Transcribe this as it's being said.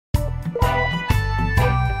Hi!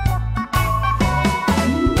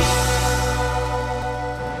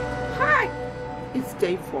 It's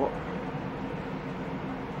day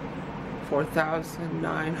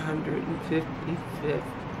 4,955th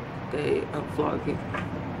day of vlogging.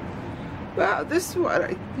 Wow, this is what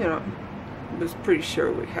I, was pretty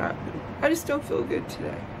sure would happen. I just don't feel good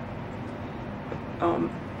today.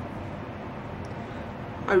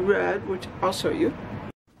 I read, which I'll show you.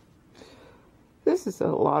 This is a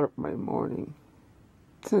lot of my morning.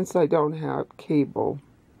 Since I don't have cable,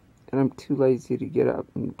 and I'm too lazy to get up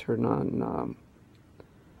and turn on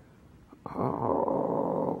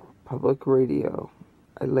public radio,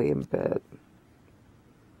 I lay in bed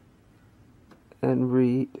and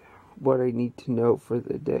read what I need to know for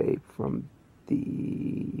the day from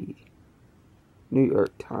the New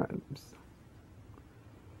York Times.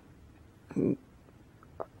 And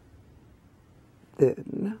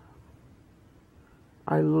then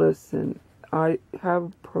I listen. I have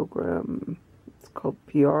a program, it's called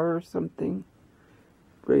PR or something.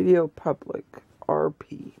 Radio Public,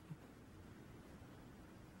 RP.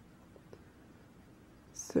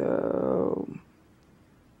 So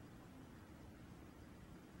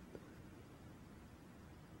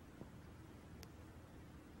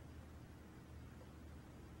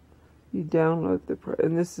you download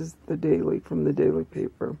and this is the daily from the daily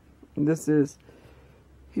paper. And this is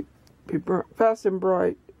Fast and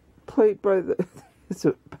Bright, played by the it's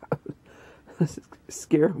about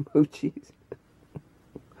scare emojis.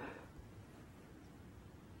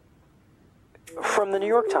 From the New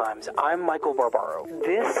York Times, I'm Michael Barbaro.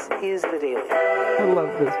 This is The Daily. I love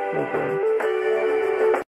this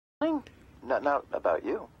program. Not about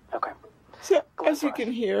you. Okay. So, as you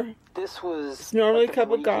can hear, this was it's normally a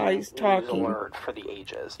couple guys talking, for the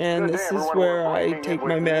ages. And this is where I take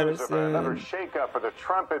my medicine another shakeup for the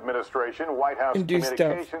Trump administration. White House and do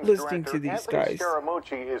stuff, listening to these guys.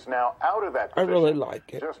 Is now out of that I really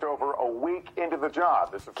like it. Just over a week into the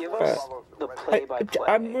job. This Give us the play-by-play.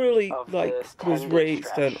 I'm really was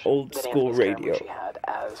raised on old school radio. She had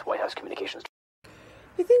as White House communications.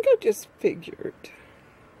 I think I just figured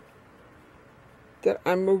that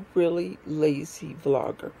I'm a really lazy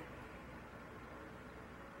vlogger.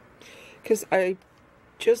 Because I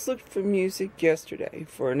just looked for music yesterday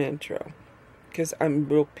for an intro. Because I'm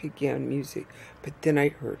real picky on music. But then I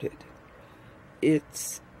heard it.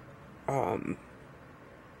 It's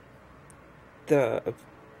the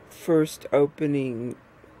first opening,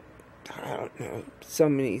 I don't know, so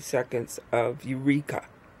many seconds of Eureka.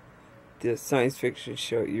 The science fiction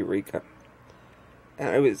show Eureka. And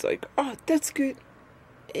I was like, oh, that's good.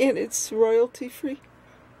 And it's royalty free.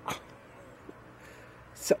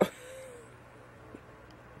 So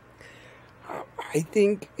I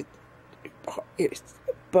think it's,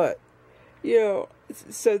 but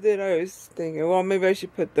so then I was thinking, well, maybe I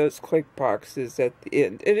should put those click boxes at the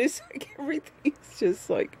end. And it's like everything's just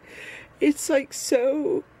like, it's like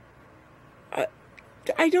so.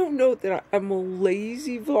 I don't know that I'm a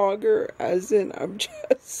lazy vlogger, as in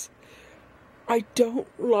I don't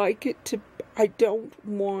like it to. I don't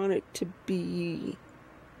want it to be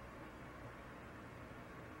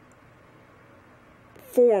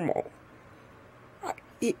formal.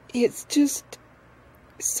 It's just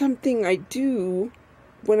something I do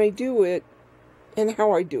when I do it and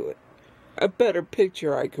how I do it. A better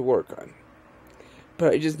picture I could work on.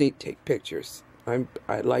 But I just need to take pictures.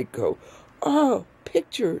 Oh,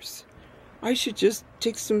 pictures. I should just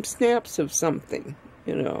take some snaps of something,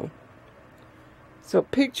 So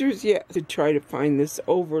pictures, yeah, to try to find this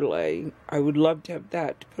overlay. I would love to have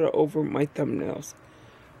that to put over my thumbnails.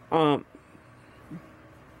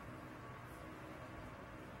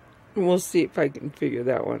 We'll see if I can figure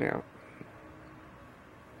that one out.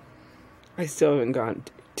 I still haven't gone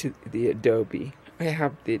to the Adobe. I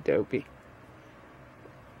have the Adobe.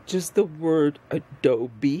 Just the word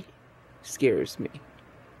Adobe scares me.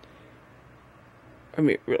 I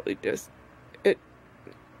mean, it really does.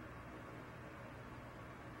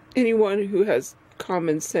 Anyone who has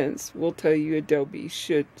common sense will tell you Adobe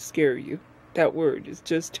should scare you. That word is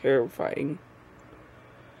just terrifying.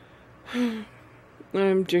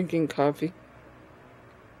 I'm drinking coffee.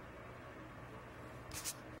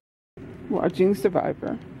 Watching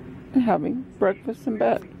Survivor. And having breakfast in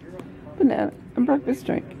bed. Banana and breakfast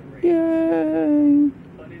drink. Yay!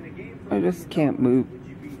 I just can't move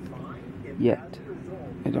yet.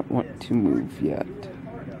 I don't want to move yet.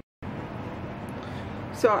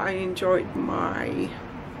 So I enjoyed my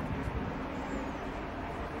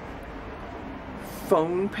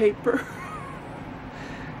phone paper.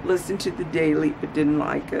 Listened to the daily but didn't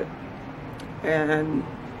like it. And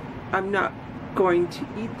I'm not going to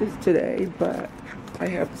eat this today, but I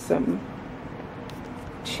have some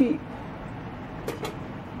cheap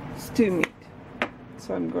stew meat,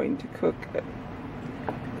 so I'm going to cook it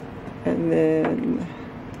and then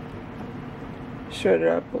shred it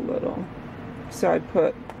up a little. So I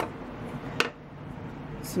put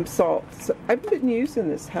some salt. So I've been using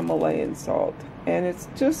this Himalayan salt, and it's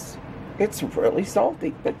really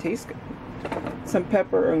salty but tastes good. Some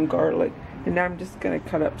pepper and garlic, and now I'm just gonna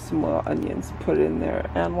cut up some little onions, put it in there,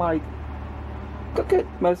 and like cook it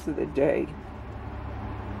most of the day,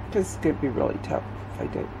 because it's gonna be really tough if I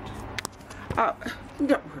don't.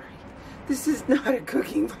 Don't worry, this is not a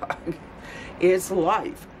cooking vlog. It's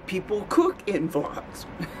life. People cook in vlogs,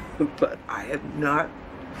 but I am not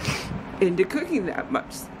into cooking that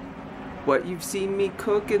much. What you've seen me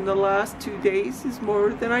cook in the last 2 days is more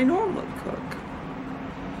than I normally cook.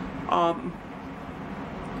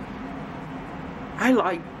 I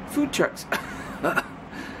like food trucks.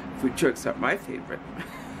 Food trucks are my favorite.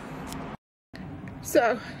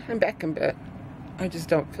 So, I'm back in bed. I just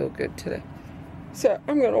don't feel good today. So,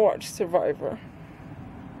 I'm going to watch Survivor.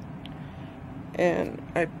 And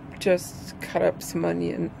I just cut up some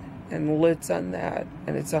onion, and the lid's on that,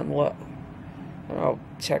 and it's on low. And I'll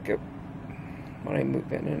check it when I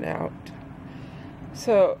move in and out.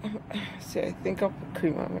 So, see, I think I'll put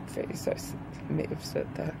cream on my face. I may have said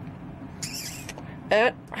that.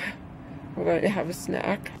 And we're going to have a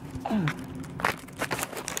snack. I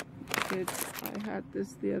had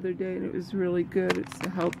this the other day, and it was really good. It's a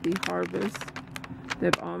Healthy Harvest. They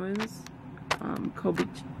have almonds, Kobe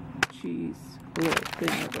cheese, a little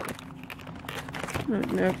thing of it. I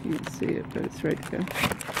don't know if you can see it, but it's right there.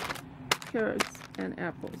 Carrots and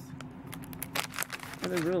apples.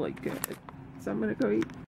 And they're really good. So I'm gonna go eat.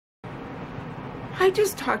 I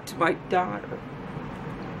just talked to my daughter.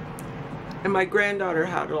 And my granddaughter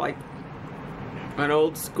had like an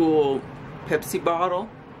old school Pepsi bottle,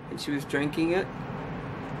 and she was drinking it.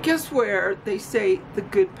 Guess where they say the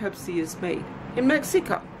good Pepsi is made? In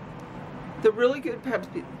Mexico. The really good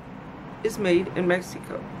Pepsi is made in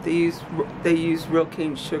Mexico. They use real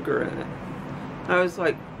cane sugar in it. And I was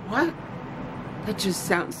like, what? That just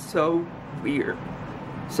sounds so weird.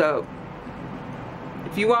 So,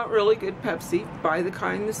 if you want really good Pepsi, buy the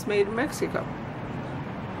kind that's made in Mexico.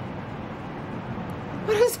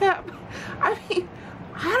 What is that? I mean,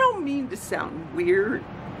 I don't mean to sound weird,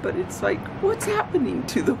 but it's like, what's happening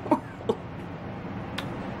to the world?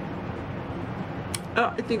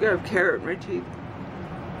 Oh, I think I have carrot in my teeth.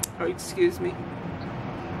 Oh, excuse me.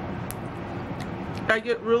 I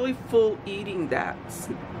get really full eating that,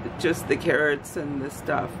 just the carrots and the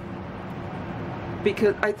stuff,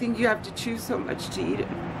 because I think you have to chew so much to eat it,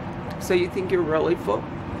 so you think you're really full.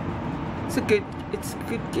 It's a good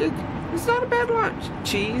gig. It's not a bad lunch.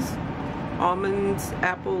 Cheese, almonds,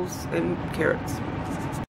 apples, and carrots.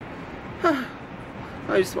 I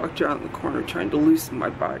just walked around the corner trying to loosen my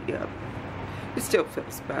body up. It still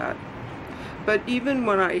feels bad. But even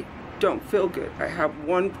when I don't feel good, I have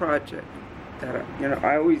one project that,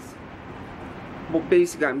 I always, well,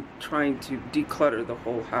 basically I'm trying to declutter the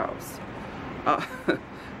whole house.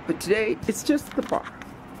 But today, it's just the bar.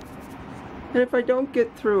 And if I don't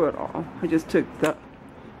get through it all, I just took the,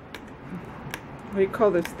 what do you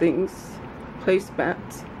call those things?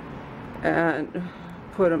 Placemats. And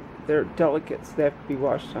put them, they're delicates. They have to be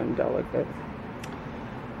washed on delicate.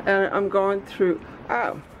 And I'm going through,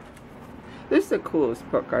 this is the coolest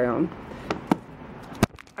book I own.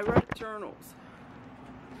 I write journals.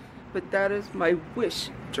 But that is my wish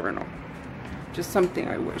journal. Just something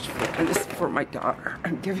I wish for. And this is for my daughter.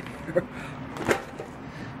 I'm giving her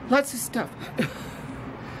lots of stuff.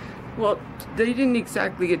 Well, they didn't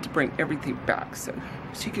exactly get to bring everything back, so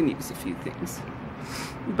she can use a few things.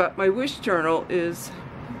 But my wish journal is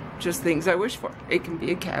just things I wish for. It can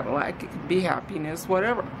be a Cadillac, it can be happiness,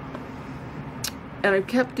 whatever. And I've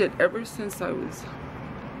kept it ever since I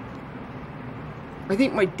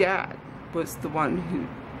think my dad was the one who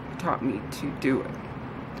taught me to do it.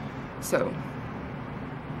 So,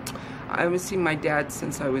 I haven't seen my dad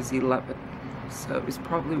since I was 11. So it was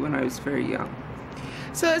probably when I was very young.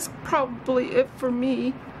 So that's probably it for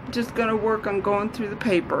me. I'm just gonna work on going through the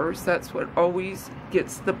papers. That's what always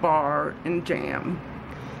gets the bar and jam.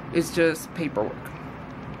 Is just paperwork.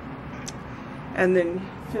 And then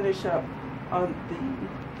finish up on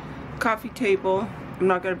the coffee table. I'm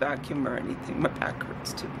not going to vacuum or anything. My back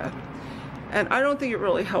hurts too bad. And I don't think it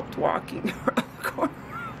really helped walking around the corner.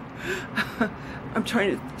 I'm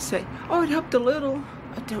trying to say, oh, it helped a little.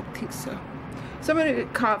 I don't think so. So I'm going to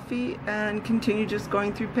get coffee and continue just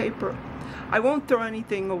going through paper. I won't throw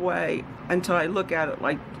anything away until I look at it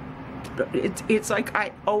like it's like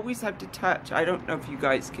I always have to touch. I don't know if you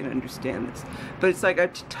guys can understand this, but it's like I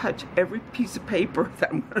have to touch every piece of paper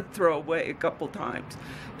that I'm going to throw away a couple times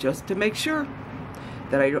just to make sure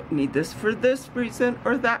that I don't need this for this reason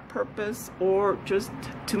or that purpose, or just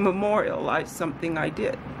to memorialize something I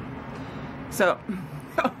did. So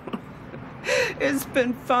it's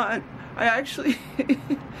been fun. I actually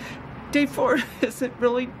day 4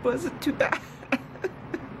 wasn't too bad.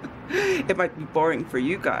 It might be boring for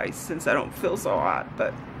you guys since I don't feel so hot,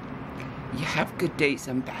 but you have good days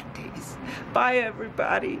and bad days. Bye,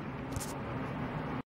 everybody.